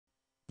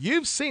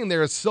You've seen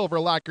their silver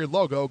lacquered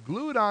logo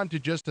glued onto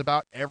just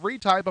about every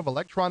type of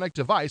electronic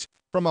device,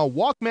 from a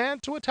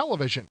Walkman to a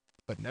television.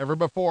 But never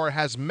before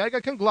has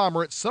mega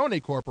conglomerate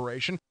Sony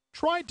Corporation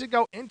tried to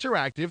go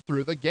interactive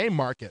through the game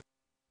market.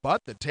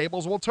 But the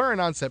tables will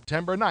turn on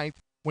September 9th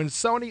when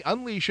Sony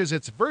unleashes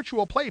its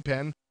virtual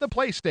playpen, the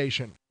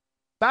PlayStation.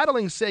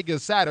 Battling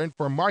Sega's Saturn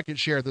for market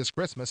share this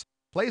Christmas,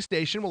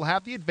 PlayStation will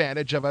have the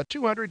advantage of a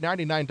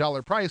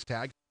 $299 price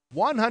tag,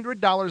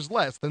 $100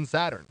 less than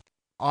Saturn.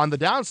 On the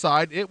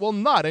downside, it will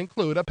not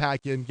include a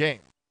pack-in game.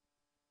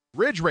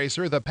 Ridge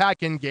Racer, the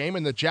pack-in game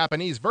in the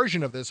Japanese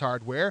version of this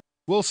hardware,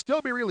 will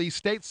still be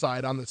released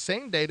stateside on the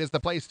same date as the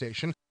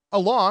PlayStation,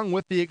 along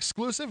with the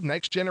exclusive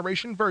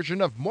next-generation version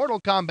of Mortal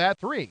Kombat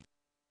 3.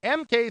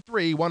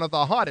 MK3, one of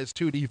the hottest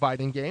 2D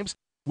fighting games,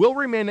 will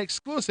remain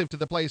exclusive to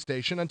the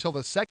PlayStation until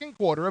the second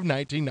quarter of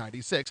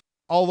 1996,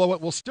 although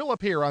it will still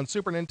appear on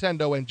Super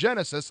Nintendo and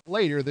Genesis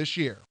later this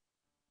year.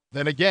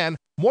 Then again,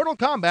 Mortal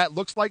Kombat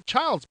looks like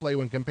child's play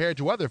when compared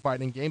to other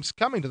fighting games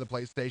coming to the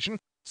PlayStation,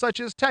 such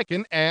as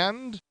Tekken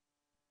and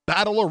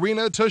Battle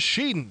Arena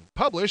Toshinden,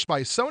 published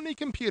by Sony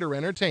Computer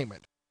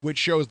Entertainment, which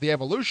shows the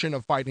evolution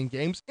of fighting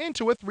games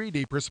into a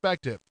 3D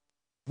perspective.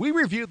 We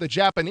reviewed the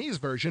Japanese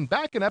version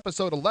back in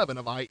episode 11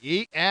 of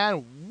IE,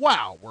 and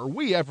wow, were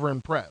we ever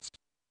impressed.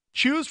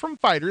 Choose from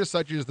fighters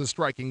such as the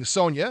striking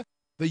Sonya,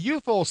 the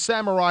youthful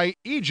samurai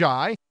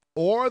Ijai,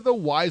 or the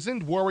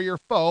wizened warrior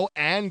foe,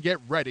 and get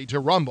ready to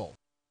rumble.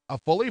 A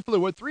fully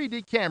fluid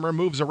 3D camera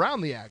moves around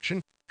the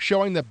action,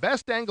 showing the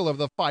best angle of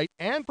the fight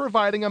and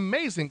providing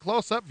amazing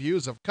close-up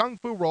views of kung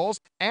fu rolls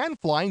and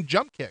flying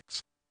jump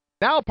kicks.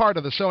 Now part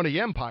of the Sony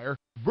empire,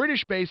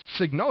 British-based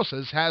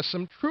Psygnosis has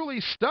some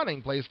truly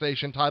stunning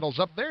PlayStation titles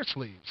up their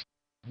sleeves.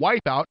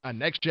 Wipeout, a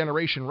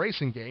next-generation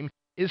racing game,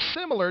 is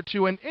similar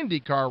to an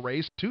IndyCar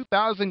race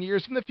 2,000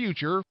 years in the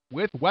future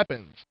with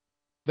weapons.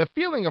 The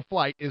feeling of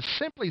flight is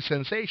simply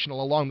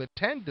sensational along the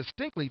 10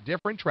 distinctly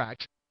different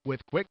tracks,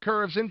 with quick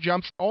curves and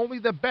jumps only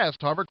the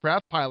best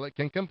hovercraft pilot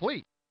can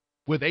complete.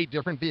 With 8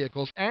 different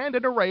vehicles and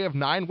an array of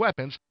 9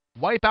 weapons,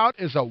 Wipeout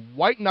is a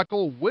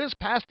white-knuckle,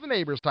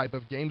 whiz-past-the-neighbors type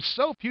of game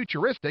so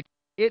futuristic,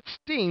 it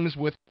steams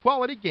with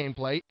quality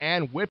gameplay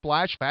and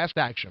whiplash-fast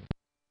action.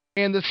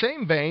 In the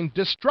same vein,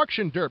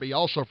 Destruction Derby,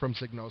 also from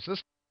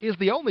Psygnosis, is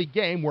the only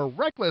game where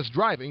reckless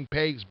driving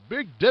pays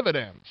big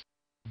dividends.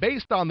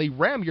 Based on the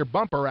ram your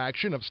bumper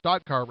action of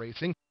stock car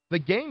racing, the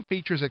game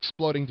features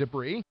exploding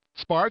debris,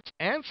 sparks,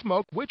 and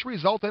smoke which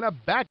result in a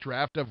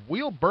backdraft of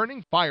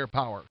wheel-burning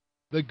firepower.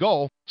 The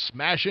goal,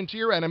 smash into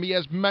your enemy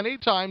as many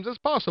times as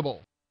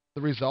possible.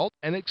 The result,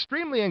 an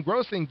extremely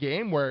engrossing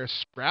game where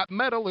scrap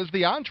metal is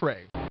the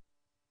entree.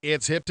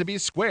 It's hip to be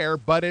square,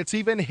 but it's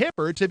even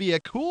hipper to be a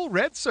cool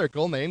red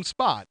circle named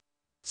Spot.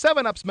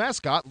 7-Up's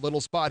mascot,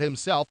 Little Spot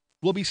himself,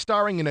 will be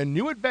starring in a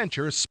new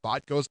adventure,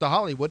 Spot Goes to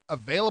Hollywood,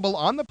 available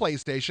on the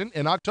PlayStation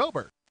in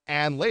October,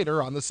 and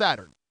later on the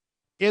Saturn.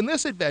 In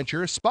this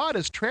adventure, Spot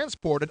is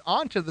transported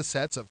onto the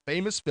sets of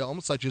famous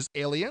films such as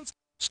Aliens,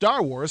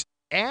 Star Wars,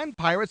 and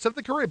Pirates of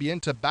the Caribbean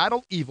to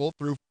battle evil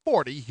through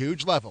 40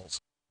 huge levels.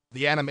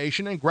 The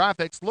animation and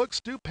graphics look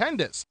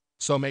stupendous,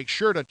 so make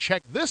sure to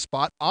check this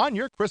spot on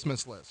your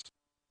Christmas list.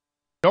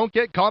 Don't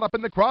get caught up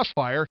in the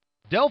crossfire.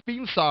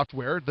 Delphine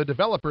Software, the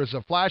developers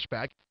of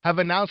Flashback, have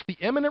announced the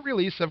imminent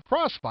release of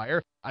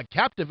Crossfire, a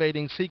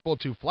captivating sequel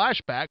to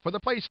Flashback for the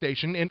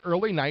PlayStation in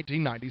early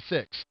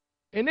 1996.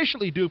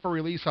 Initially due for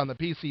release on the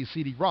PC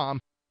CD-ROM,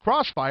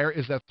 Crossfire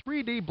is a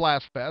 3D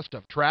blast fest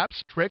of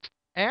traps, tricks,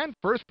 and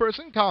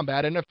first-person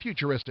combat in a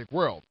futuristic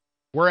world.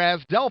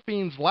 Whereas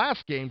Delphine's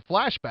last game,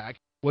 Flashback,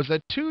 was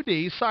a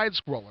 2D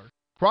side-scroller,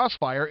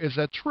 Crossfire is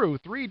a true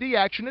 3D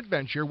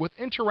action-adventure with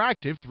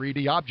interactive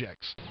 3D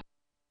objects.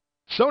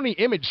 Sony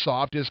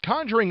ImageSoft is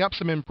conjuring up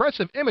some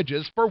impressive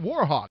images for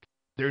Warhawk,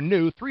 their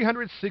new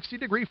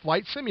 360-degree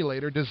flight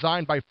simulator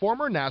designed by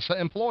former NASA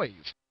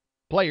employees.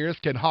 Players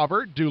can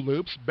hover, do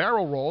loops,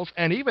 barrel rolls,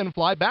 and even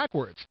fly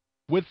backwards.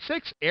 With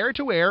 6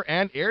 air-to-air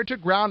and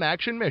air-to-ground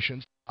action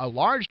missions, a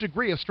large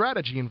degree of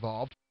strategy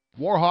involved,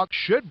 Warhawk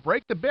should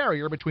break the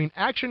barrier between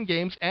action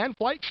games and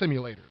flight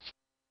simulators.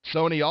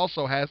 Sony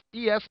also has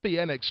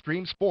ESPN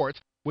Extreme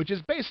Sports, which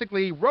is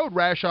basically Road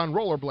Rash on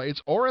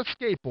rollerblades or a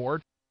skateboard,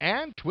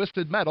 and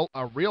Twisted Metal,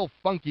 a real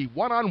funky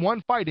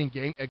one-on-one fighting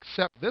game,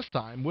 except this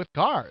time with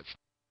cars.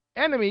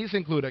 Enemies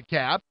include a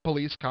cab,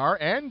 police car,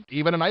 and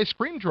even an ice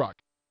cream truck.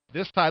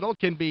 This title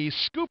can be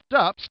scooped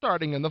up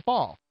starting in the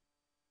fall.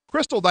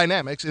 Crystal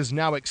Dynamics is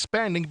now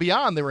expanding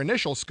beyond their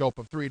initial scope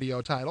of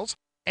 3DO titles,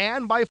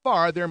 and by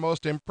far their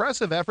most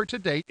impressive effort to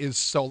date is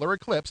Solar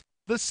Eclipse,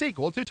 the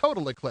sequel to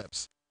Total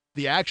Eclipse.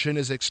 The action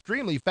is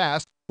extremely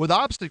fast, with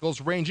obstacles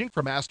ranging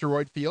from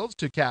asteroid fields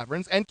to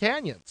caverns and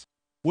canyons.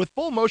 With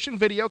full-motion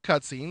video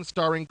cutscenes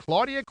starring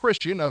Claudia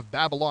Christian of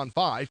Babylon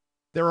 5,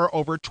 there are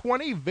over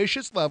 20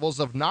 vicious levels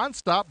of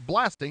non-stop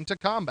blasting to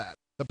combat.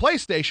 The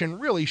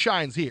PlayStation really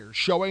shines here,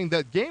 showing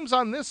that games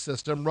on this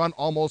system run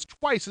almost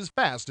twice as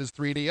fast as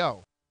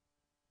 3DO.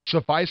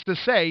 Suffice to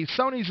say,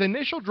 Sony's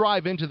initial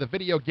drive into the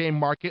video game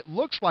market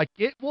looks like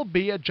it will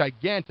be a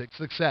gigantic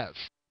success.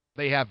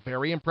 They have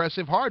very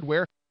impressive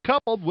hardware,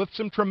 coupled with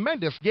some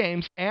tremendous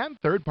games and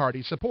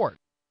third-party support.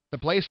 The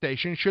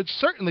PlayStation should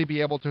certainly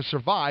be able to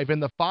survive in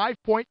the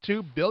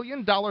 $5.2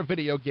 billion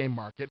video game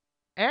market,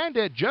 and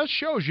it just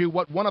shows you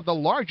what one of the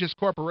largest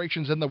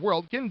corporations in the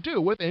world can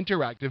do with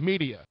interactive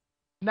media.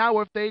 Now,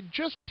 if they'd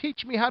just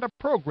teach me how to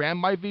program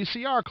my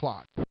VCR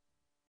clock.